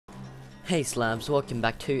Hey Slabs, welcome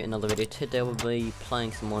back to another video. Today we'll be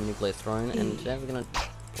playing some more Nuclear Throne, and today we're gonna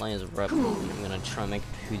play as a Rebel. I'm gonna try and make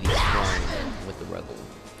it to the throne with the Rebel.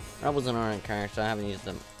 Rebel's an alright character, I haven't used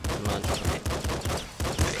them much.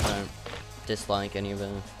 I don't dislike any of the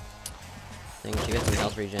things. You get some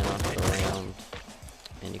health regen after the round,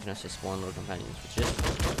 and you can also spawn little companions, which is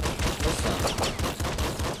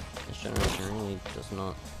this generation really does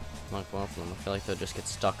not work well for them. I feel like they'll just get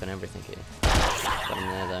stuck on everything here. Got him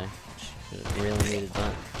there though. Really needed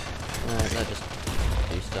that. That just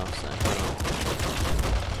do stuff, so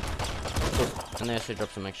cool. And they actually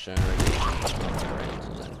dropped some extra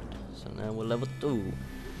radiation. So now we're level 2.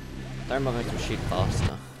 That might make them shoot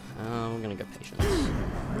faster. We're gonna go patience.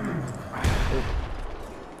 Cool.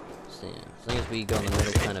 So yeah, as long as we go in the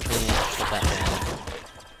middle kind of here, put that down.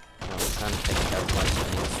 We're kind of taking care of most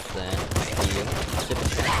things there. Super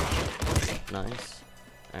shot. Nice.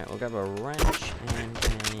 Alright, we'll grab a wrench and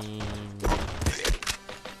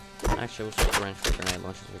actually we'll switch the wrench for grenade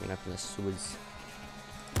launchers so we can open the sewers.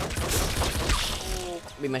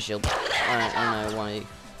 Be my shield. Alright, I don't know why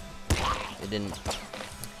it didn't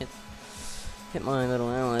hit my little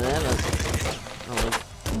ally there, but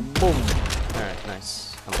boom! Alright,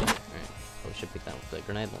 nice. Alright, well, we should pick that with the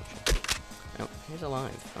grenade launcher. Oh, here's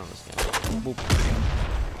alive. Oh, this guy. Boop.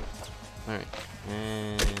 Alright,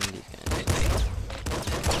 and these guys.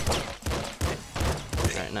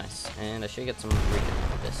 Alright, nice. And I should get some recon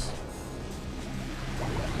out of this.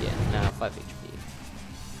 Yeah, now 5 HP.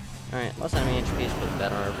 Alright, less enemy HP is pretty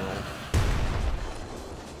better overall.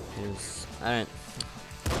 Because I don't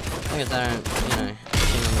think I'm gonna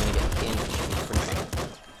get in pretty much.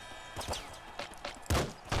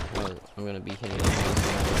 Well, I'm gonna be hitting enemies.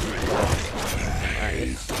 Alright,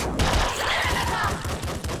 let's do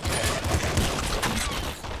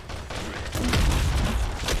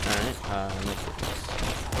this.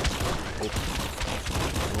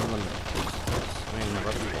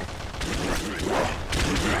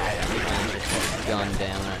 Just gone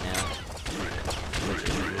down right now. Which is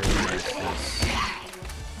really nice.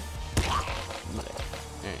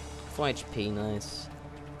 Alright, 4 HP, nice.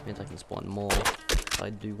 Means I can spawn more if I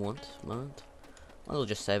do want, but I'll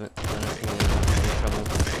just save it. I don't think I'm in trouble.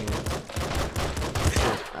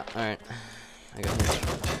 Alright, I got him.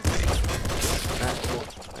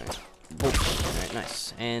 Alright,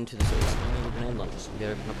 nice. And to the sewers. I need a grenade launcher, so we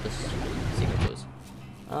gotta open up this secret sewers.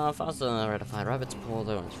 Faster than a ratified rabbit's paw,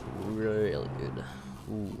 though, it's really good.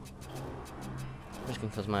 Ooh. I'm just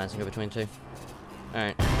gonna close my eyes and go between two.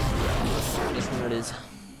 Alright. This one it is.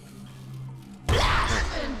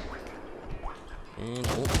 And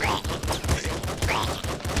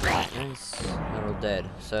nice. They're all dead.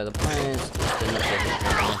 So the plan is to not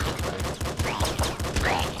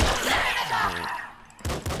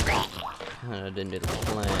I didn't do the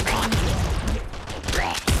plan.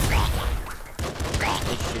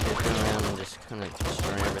 They should just go around and just kind of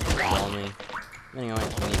destroy everything for me. Anyway,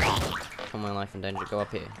 we need to put my life in danger. Go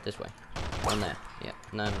up here, this way. On there. Yeah.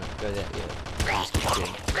 No, go there. Yeah. Just keep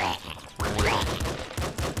shooting.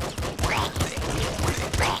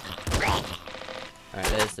 Alright,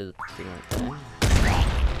 there's the thing right there.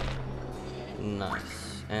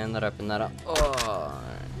 Nice. And that opened that up. Oh,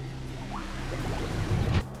 alright.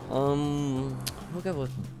 We'll go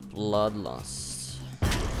with Bloodlust.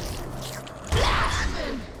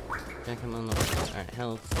 Yeah, come on, alright,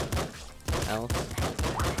 health. Draw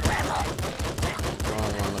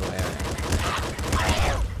one little area.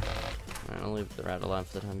 Alright, I'll leave the rat alive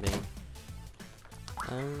for the time being.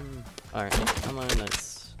 Alright, come on,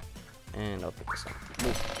 nice. And I'll pick this up.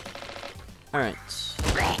 Alright.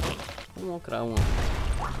 What could I want?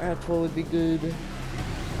 Rat tool would be good.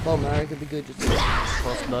 Bomb arrow could be good, just a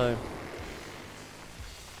crossbow.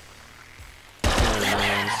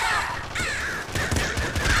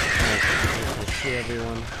 Shoot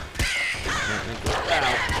everyone.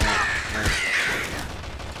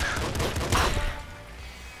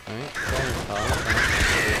 Alright,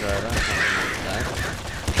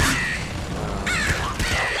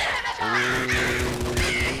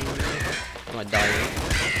 I might die here.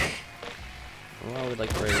 Well, I would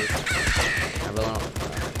like to raise it. I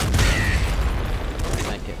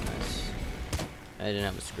might get nice. I didn't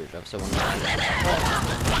have a screwdriver, so one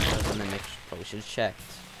probably should have checked.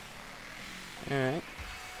 Alright.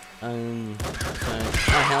 So,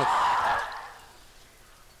 my health.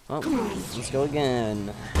 Oh, let's go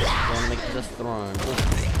again. Wanna make it to the throne.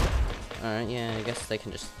 Alright, yeah, I guess they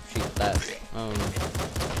can just shoot that.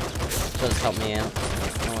 Does help me out.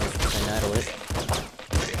 No one can say no to it.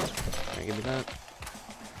 Alright, give me that.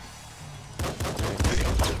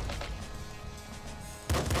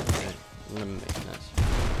 Alright. I'm gonna make this.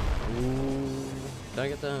 Ooh. Did I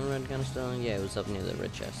get the red canister? Yeah, it was up near the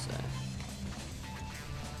red chest there.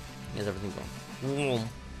 Here's everything gone.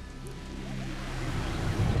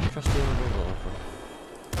 Trusty revolver.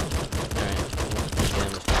 Alright,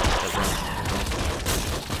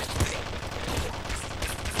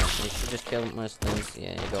 you should just kill most things.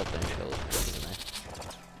 Yeah, you go up there and kill everything there.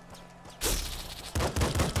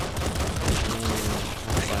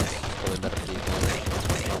 Probably better for you guys.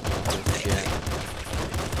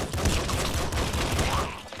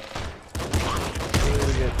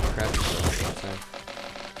 Really good crap.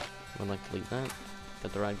 Would like to leave that.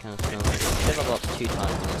 Got the right kind of smell. I've leveled up 2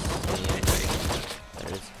 times in this. There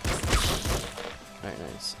it is. Alright,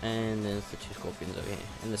 nice. And there's the 2 scorpions over here.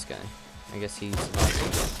 And this guy. I guess he's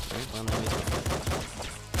surviving. Right, well, no, he's not.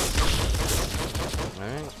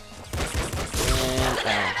 Alright. And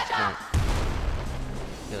alright.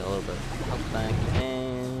 Get a little bit of health back.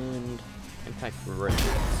 And impact rate.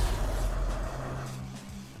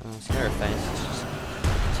 Scare face. It's just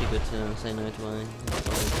too good to say no to.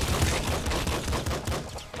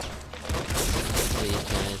 These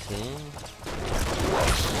guys here.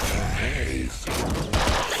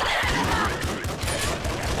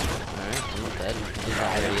 Alright, I'm not dead. He's not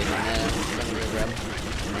already in there. Let me grab him.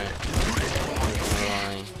 Alright.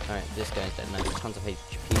 Alright, this guy's dead. Nice. Tons of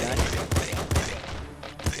HP guys.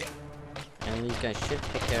 And these guys should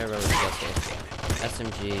take care of everything else here.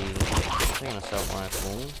 SMG. An assault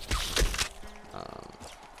rifle.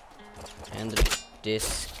 And the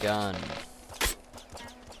disc gun.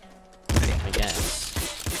 I guess.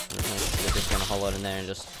 We're just gonna hold it in there and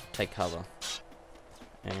just take cover.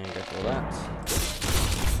 And go for that.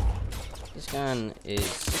 This gun is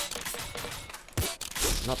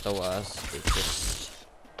not the worst,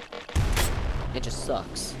 it just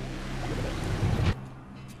sucks.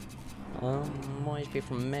 More HP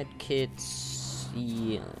from med kits.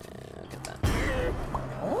 Yeah, get that.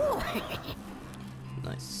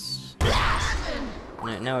 Nice.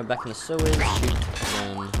 Alright, now we're back in the sewers. Shoot.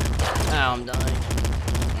 Ow, I'm dying.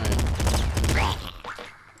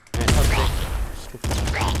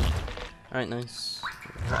 Alright, nice. Alright, nice.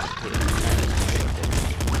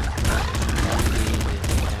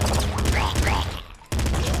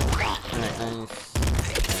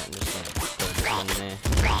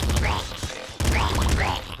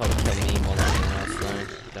 Probably kill me more than anything else though.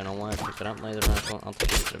 Don't know why I picked it up. Laser rifle. I'll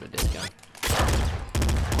take a bit of a disc gun.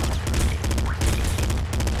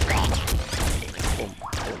 Boom.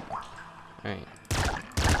 Alright.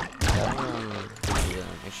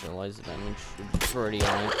 Extra laser damage should be pretty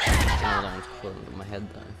alright. I don't put it in my head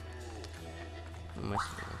though. I'm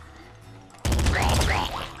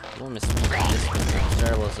missing as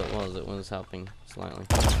terrible as it was helping slightly.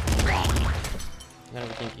 Got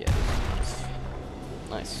everything? Yeah,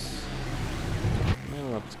 nice. Now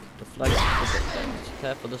we're up to the flag.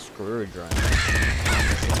 Prepare for the screwdriver.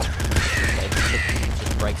 Okay,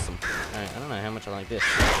 just breaks them. Alright, I don't know how much I like this.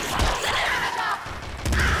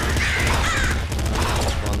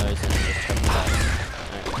 One of those and just chuck that.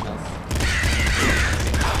 Alright, health.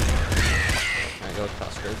 Alright, go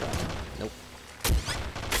past screwdriver. Nope.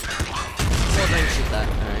 Well, don't shoot that.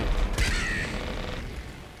 Alright.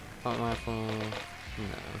 Pump rifle. No,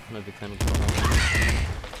 no big fan of that.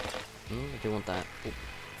 I do want that.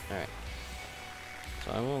 Alright.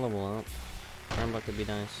 So I will level up. Armblock could be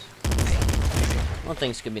nice. Well,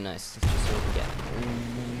 things could be nice. Let's just see what we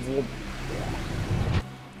get.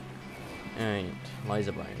 Alright.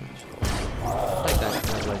 Laser brain. Take that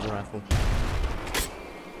laser rifle.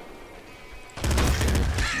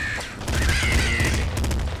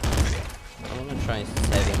 I'm gonna try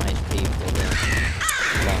saving my HP for the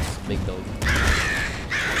last big dog.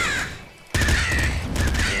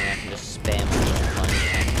 Spam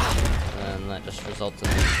and that just results in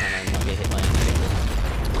me trying to not get hit by anything.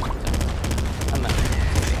 I'm at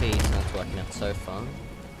HP, so that's working out so far.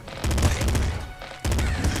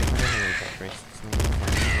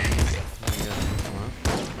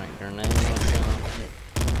 Right, grenade. It's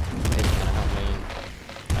gonna help me.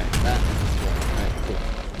 Alright, that. Alright, cool.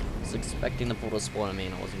 I was expecting the portal spawn on me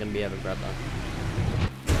and I wasn't gonna be able to grab that.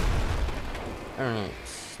 Alright.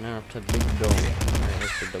 Now up to big dog. Alright,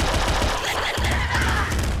 let's do dog.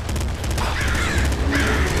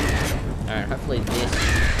 Alright, hopefully this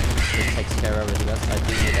just takes care of everything else. I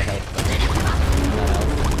do need the health though.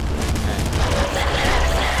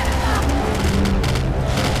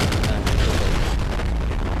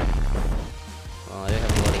 Well, I do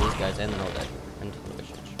have a lot of these guys and they're all dead. And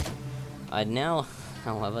I now,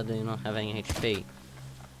 however, do not have any HP.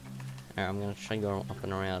 Alright, I'm gonna try to go up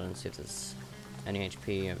and around and see if there's any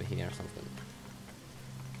HP over here or something.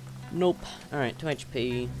 Nope. Alright, 2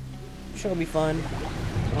 HP. sure it'll be fine.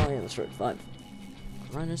 Oh yeah, that's right, 5.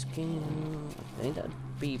 Rhino skin. I think that'd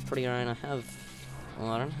be pretty alright.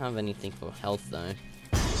 Well, I don't have anything for health though.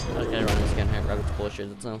 Okay, Rhino skin, hey, rabbit's bullshit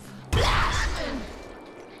itself.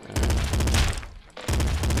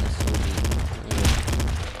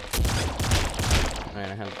 Alright,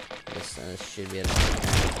 I have this, should be able to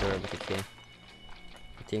throw everything here.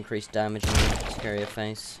 With the increased damage and scarier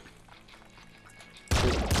face. I'm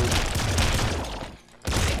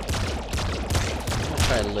gonna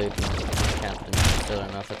try to loot and captain. Still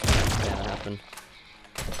don't know if that's gonna happen.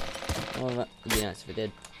 Well, that would be nice if it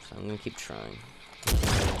did, so I'm gonna keep trying.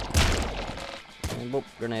 And boop,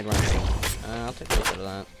 grenade rifle. I'll take a look at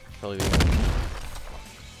that. Probably be good.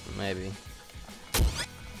 Maybe.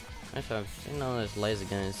 Actually, I've seen all those laser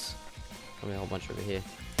guns. Probably a whole bunch over here.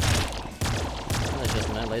 Oh, there's just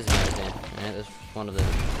no laser guns here. Yeah, there's one of the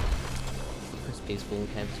most peaceful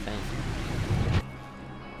caves found.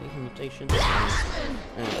 These mutations.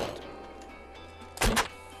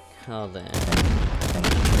 Oh, there.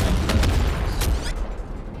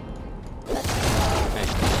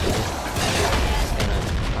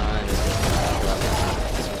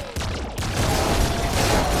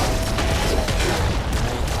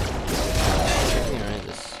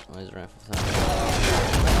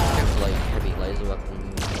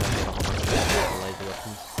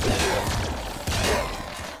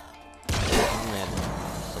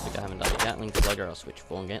 I'll switch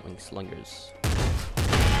for Gatling sluggers. You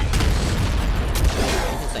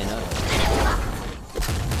can say no.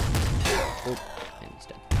 Oh, and it's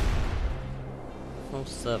dead.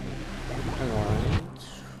 4-7. Alright.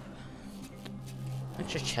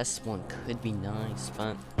 Extra chest spawn could be nice,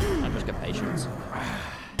 but I've just got patience.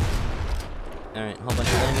 Alright, whole bunch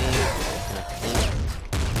of enemies.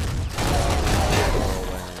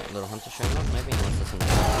 Little hunter showing up, maybe? Unless that's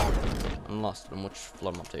another. I'm lost on which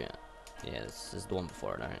floor I'm up to yet. Yeah, this is the one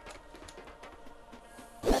before it, alright.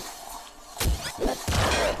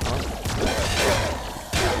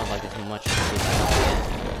 Not like as much as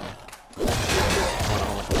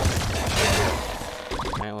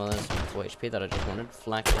alright, well there's 4 HP that I just wanted.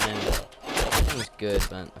 Flak cannon. That was good,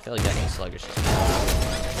 but I feel like getting sluggish is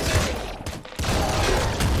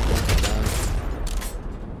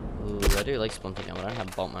Ooh, I do like splinting gun, but I don't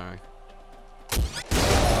have bolt marrow.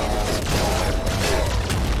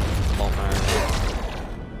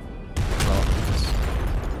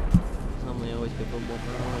 Normally always people bolt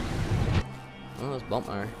marrow. Oh, it's bolt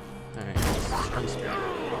marrow. Alright, at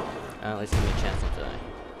least give me a chance not to die.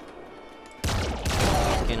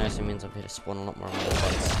 Okay, nice, it means I'm here to spawn a lot more of my little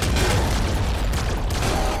bugs.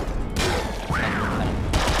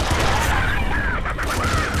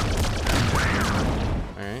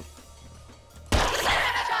 Alright.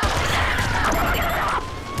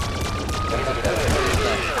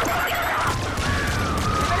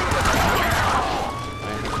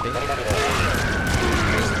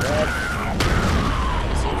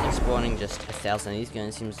 Spawning just 1,000 of these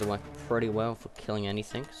guns seems to work pretty well for killing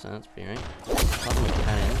anything, so that's pretty right. Plasma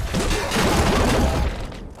cannon.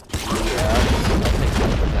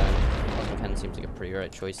 Plasma cannon seems like a pretty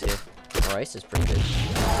right choice here. Rice is pretty good.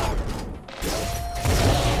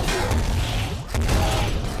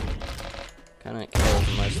 Kinda kills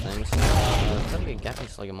most things. I think a gapping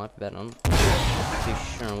slugger might be better. I'm not too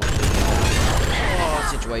sure on what to do. Oh,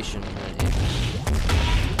 situation. Right here.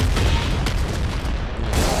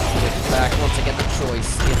 Back once I get the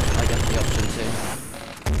choice, if I get the option to.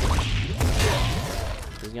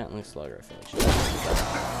 He's Gatling slugger, I feel like.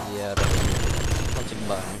 Yeah, I'll take a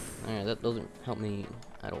button. Alright, that doesn't help me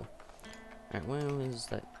at all. Alright, where was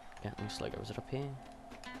that Gatling slugger? Was it up here?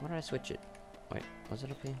 Why did I switch it? Wait, was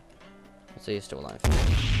it up here? Let's see, he's still alive. Yeah.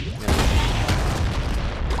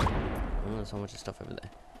 Oh, there's so much stuff over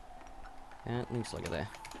there. Gatling slugger there.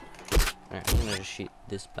 Alright, I'm gonna just shoot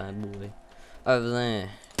this bad boy over there.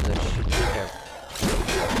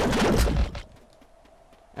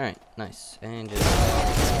 Alright, nice. And just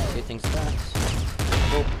do things fast.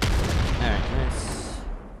 Oh. Alright, nice.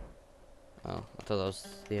 Oh, I thought that was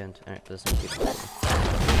the end. Alright, there's some people.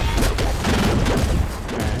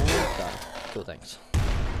 Alright, cool, thanks.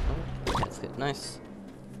 Oh, that's good. Nice.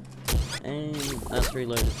 And that's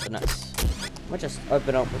reloaded, so nice. I'll just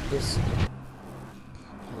open up with this.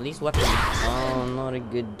 Well, these weapons are not a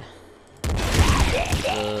good.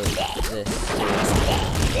 This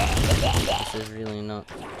is really not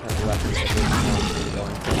how the weapons that we're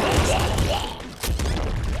going for.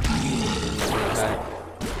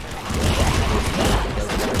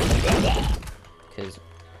 Because,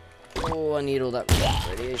 oh, I need all that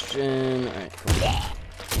radiation. Alright, cool.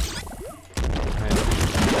 Alright.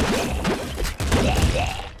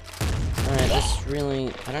 just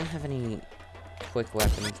really, I don't have any quick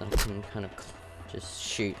weapons that I can kind of just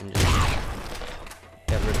shoot and just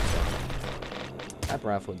get rid of stuff. That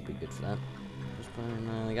rifle would be good for that. Just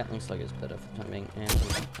putting the Gatling slug is better for the time being, and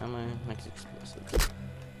ammo makes explosives.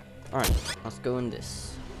 Alright, let's go in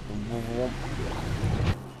this. Well,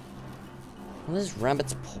 there's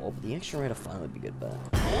rabbit's paw, but the extra rate of fire would be good, but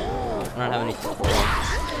I don't have any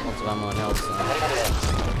lots of ammo and health, so I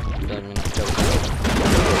feel like I'm gonna have to go with that.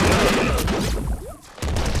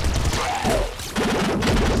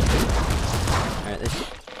 Alright, this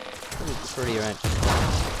is pretty right.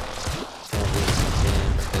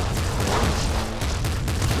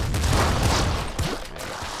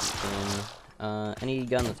 Any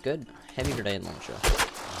gun that's good? Heavy grenade launcher.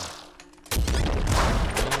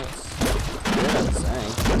 I'd say.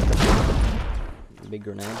 Big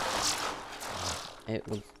grenade. It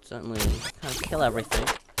will certainly kind of kill everything.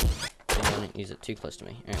 I don't use it too close to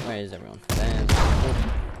me. Alright, where is everyone? There's...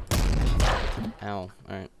 Oh. Ow.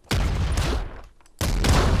 Alright.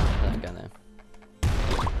 That guy there.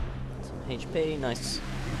 Some HP, nice.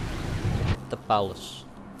 The Paulus.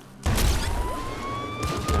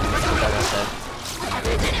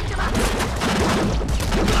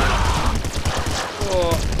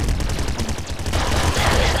 Oh.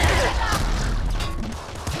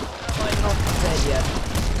 I'm not dead yet.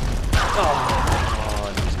 Oh,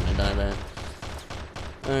 I'm just gonna die there.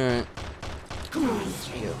 Alright.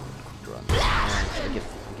 Run. Alright,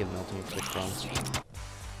 give Melton a quick run.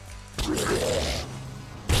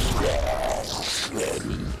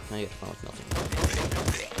 Now you get fun with Melton.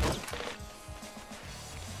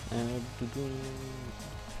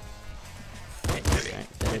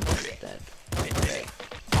 Dead.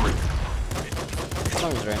 As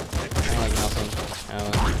long as right. I like nothing.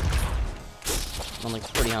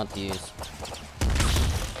 It's pretty hard to use.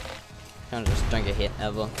 Kind of just don't get hit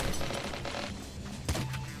ever.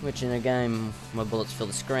 Which in a game where bullets fill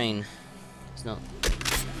the screen, it's not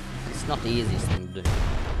the easiest thing to do.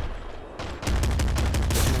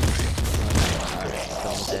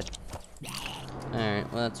 Alright,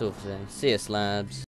 well that's all for today. See ya, Slabs.